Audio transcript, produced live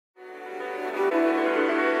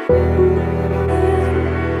Hello,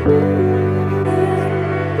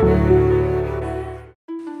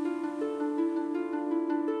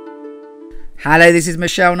 this is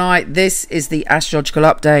Michele Knight. This is the astrological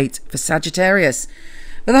update for Sagittarius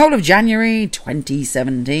for the whole of January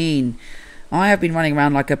 2017. I have been running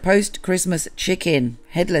around like a post-Christmas chicken,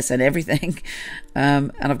 headless and everything,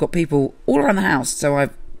 and I've got people all around the house, so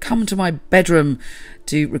I've come to my bedroom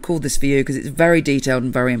to record this for you because it's very detailed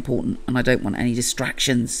and very important, and I don't want any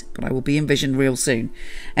distractions, but I will be in vision real soon.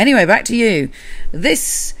 Anyway, back to you.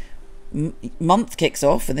 This month kicks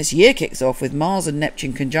off, and this year kicks off with Mars and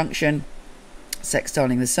Neptune conjunction,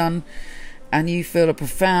 sextiling the Sun, and you feel a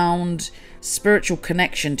profound spiritual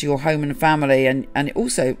connection to your home and family, and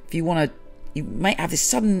also if you want to, you may have this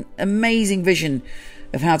sudden amazing vision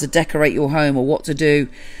of how to decorate your home or what to do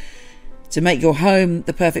to make your home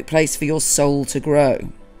the perfect place for your soul to grow.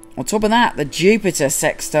 On top of that, the Jupiter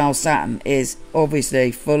sextile Saturn is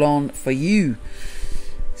obviously full on for you.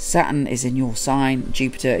 Saturn is in your sign,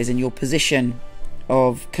 Jupiter is in your position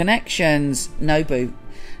of connections. No, boo.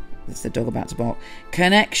 It's the dog about to bark.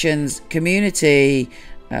 Connections, community,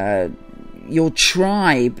 your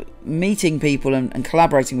tribe, meeting people and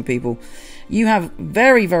collaborating with people. You have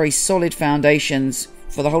very, very solid foundations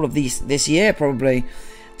for the whole of this year probably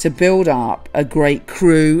to build up a great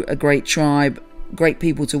crew, a great tribe, great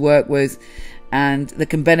people to work with, and that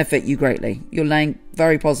can benefit you greatly. You're laying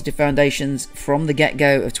very positive foundations from the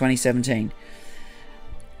get-go of 2017.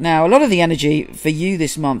 Now, a lot of the energy for you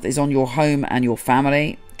this month is on your home and your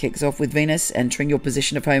family. Kicks off with Venus entering your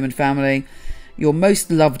position of home and family. You're most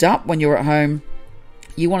loved up when you're at home.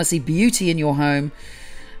 You want to see beauty in your home,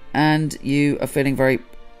 and you are feeling very,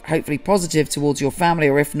 hopefully, positive towards your family,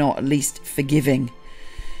 or if not, at least forgiving.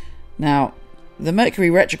 Now, the Mercury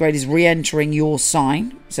retrograde is re-entering your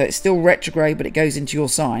sign, so it's still retrograde, but it goes into your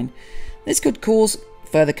sign. This could cause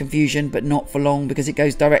further confusion, but not for long, because it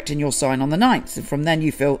goes direct in your sign on the 9th, and from then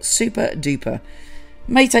you feel super duper. It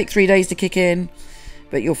may take 3 days to kick in,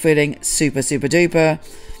 but you're feeling super, super duper.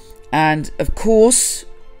 And of course,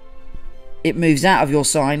 it moves out of your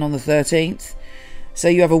sign on the 13th. So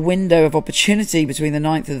you have a window of opportunity between the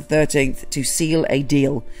 9th and the 13th to seal a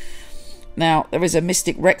deal. Now, there is a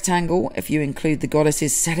mystic rectangle if you include the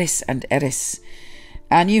goddesses Ceres and Eris.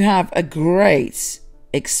 And you have a great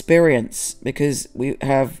experience because you're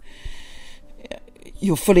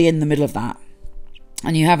fully in the middle of that.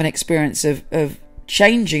 And you have an experience of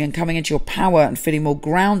changing and coming into your power and feeling more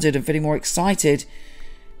grounded and feeling more excited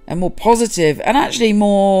and more positive and actually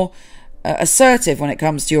more assertive when it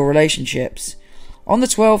comes to your relationships. On the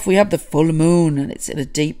 12th, we have the full moon, and it's in a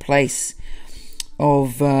deep place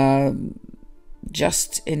of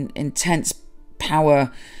just intense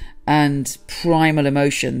power and primal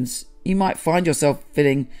emotions. You might find yourself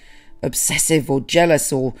feeling obsessive or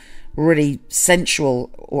jealous or really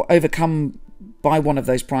sensual or overcome by one of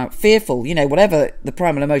those fearful, whatever the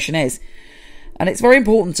primal emotion is. And it's very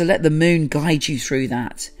important to let the moon guide you through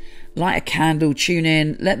that. Light a candle, tune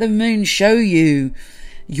in, let the moon show you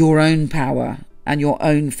your own power and your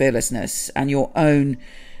own fearlessness and your own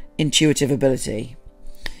intuitive ability.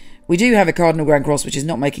 We do have a Cardinal Grand Cross, which is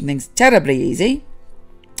not making things terribly easy.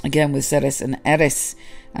 Again, with Ceres and Eris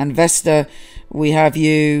and Vesta, we have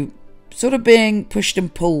you sort of being pushed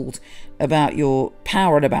and pulled about your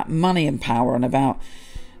power and about money and power and about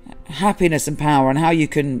happiness and power and how you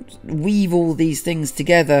can weave all these things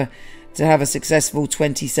together to have a successful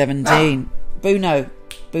 2017. Boo no.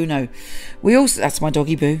 Boo no. We also, that's my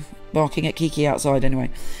doggy Boo, barking at Kiki outside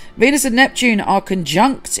anyway. Venus and Neptune are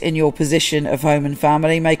conjunct in your position of home and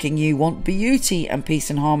family, making you want beauty and peace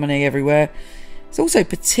and harmony everywhere. It's also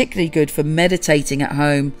particularly good for meditating at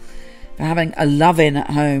home, for having a love-in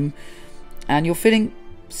at home, and you're feeling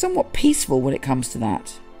somewhat peaceful when it comes to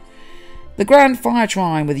that. The Grand Fire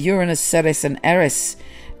Trine with Uranus, Ceres and Eris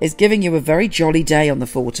is giving you a very jolly day on the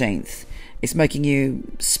 14th. It's making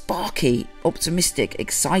you sparky, optimistic,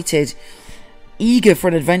 excited, eager for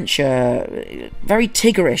an adventure, very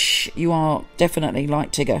Tiggerish. You are definitely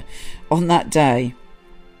like Tigger on that day.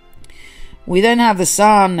 We then have the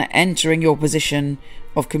Sun entering your position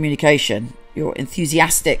of communication. You're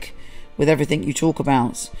enthusiastic with everything you talk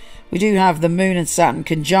about. We do have the Moon and Saturn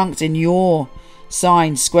conjunct in your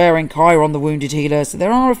sign, squaring Chiron, the wounded healer. So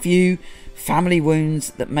there are a few family wounds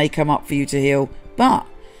that may come up for you to heal, but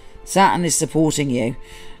Saturn is supporting you.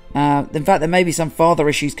 In fact, there may be some father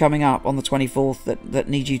issues coming up on the 24th that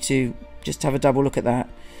need you to just have a double look at that.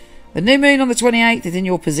 The new moon on the 28th is in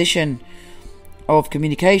your position of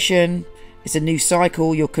communication. It's a new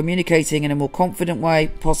cycle. You're communicating in a more confident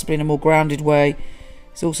way, possibly in a more grounded way.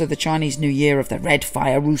 It's also the Chinese New Year of the red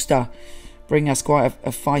fire rooster, bring us quite a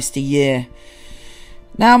feisty year.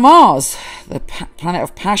 Now Mars, the planet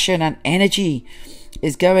of passion and energy,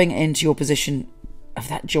 is going into your position of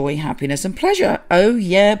that joy, happiness and pleasure. Oh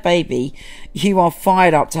yeah, baby. You are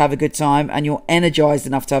fired up to have a good time, and you're energized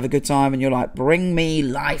enough to have a good time, and you're like, bring me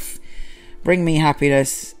life, bring me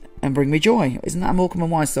happiness, and bring me joy. Isn't that a Morecambe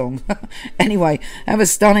and Wise song? Anyway, have a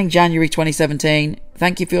stunning January 2017.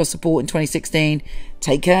 Thank you for your support in 2016.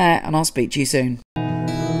 Take care, and I'll speak to you soon.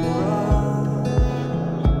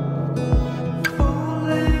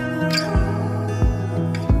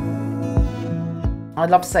 I'd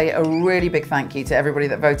love to say a really big thank you to everybody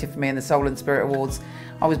that voted for me in the Soul and Spirit Awards.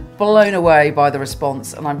 I was blown away by the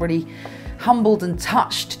response, and I'm really humbled and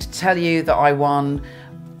touched to tell you that I won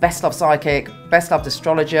Best Loved Psychic, Best Loved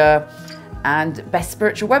Astrologer, and Best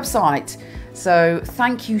Spiritual Website. So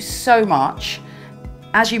thank you so much.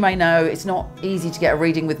 As you may know, it's not easy to get a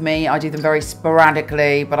reading with me. I do them very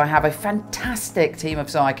sporadically, but I have a fantastic team of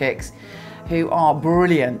psychics who are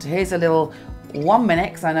brilliant. Here's a little 1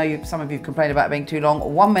 minute, because I know some of you complained about it being too long,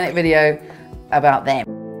 1 minute video about them.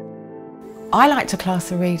 I like to class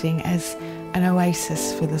a reading as an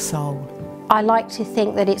oasis for the soul. I like to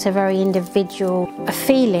think that it's a very individual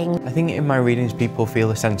feeling. I think in my readings people feel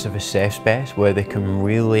a sense of a safe space where they can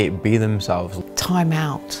really be themselves. Time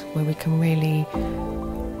out, where we can really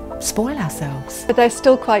spoil ourselves. But they're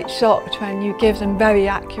still quite shocked when you give them very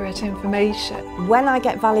accurate information. When I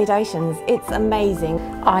get validations, it's amazing.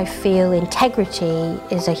 I feel integrity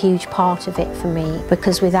is a huge part of it for me,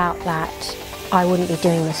 because without that, I wouldn't be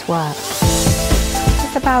doing this work.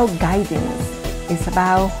 It's about guidance. It's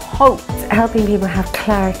about hope. Helping people have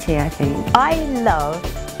clarity, I think. I love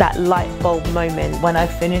that light bulb moment when I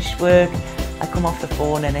finish work, I come off the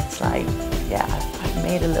phone and it's like, yeah, I've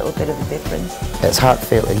made a little bit of a difference. It's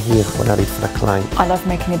heartfelt in here when I read for a client. I love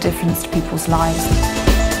making a difference to people's lives.